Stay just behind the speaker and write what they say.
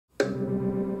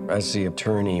As the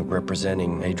attorney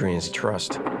representing Adrian's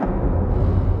trust,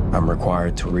 I'm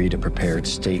required to read a prepared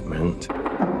statement.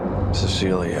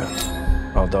 Cecilia,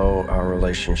 although our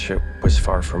relationship was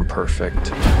far from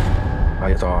perfect,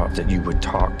 I thought that you would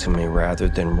talk to me rather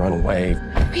than run away.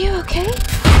 Are you okay?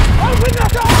 Open the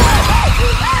door!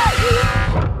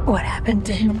 What happened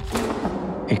to him?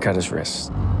 He cut his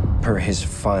wrist. Per his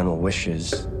final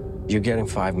wishes, you're getting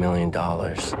 $5 million.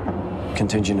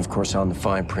 Contingent, of course, on the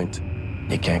fine print.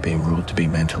 He can't be ruled to be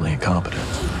mentally incompetent.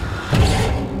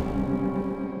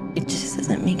 It just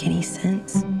doesn't make any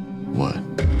sense. What?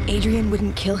 Adrian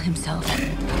wouldn't kill himself.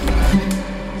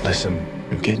 Listen,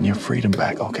 you're getting your freedom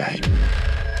back, okay?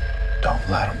 Don't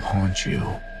let him haunt you.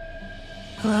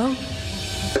 Hello?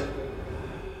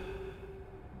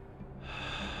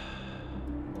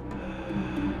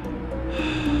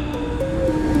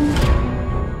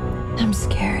 I'm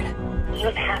scared. You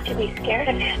don't have to be scared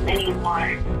of him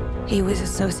anymore. He was a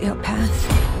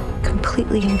sociopath,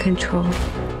 completely in control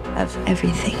of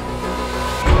everything.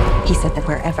 He said that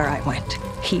wherever I went,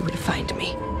 he would find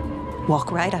me,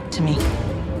 walk right up to me,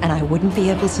 and I wouldn't be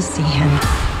able to see him.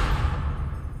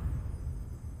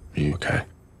 Are you okay?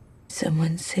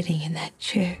 Someone's sitting in that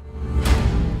chair.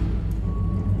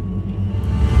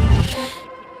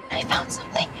 I found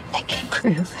something that can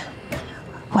prove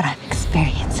what I'm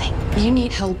experiencing. You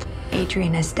need help.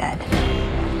 Adrian is dead.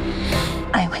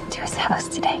 I went to his house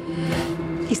today.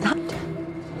 He's not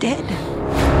dead.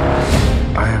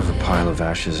 I have a pile of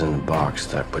ashes in the box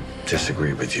that would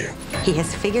disagree with you. He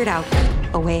has figured out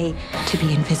a way to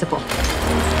be invisible.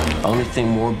 Only thing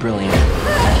more brilliant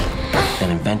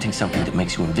than inventing something that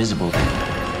makes you invisible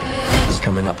is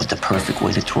coming up with the perfect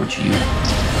way to torture you,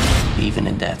 even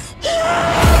in death.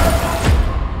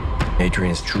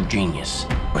 Adrian's true genius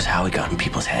was how he got in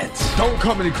people's heads. Don't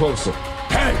come any closer.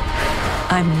 Hey!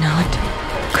 I'm not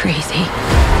crazy.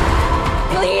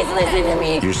 Please listen to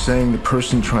me. You're saying the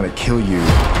person trying to kill you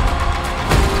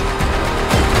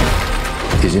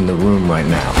is in the room right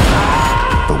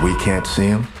now, but we can't see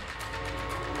him?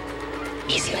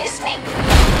 He's listening.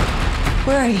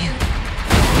 Where are you?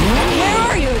 Where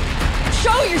are you?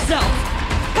 Show yourself!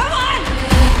 Come on!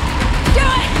 Do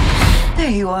it!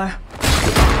 There you are.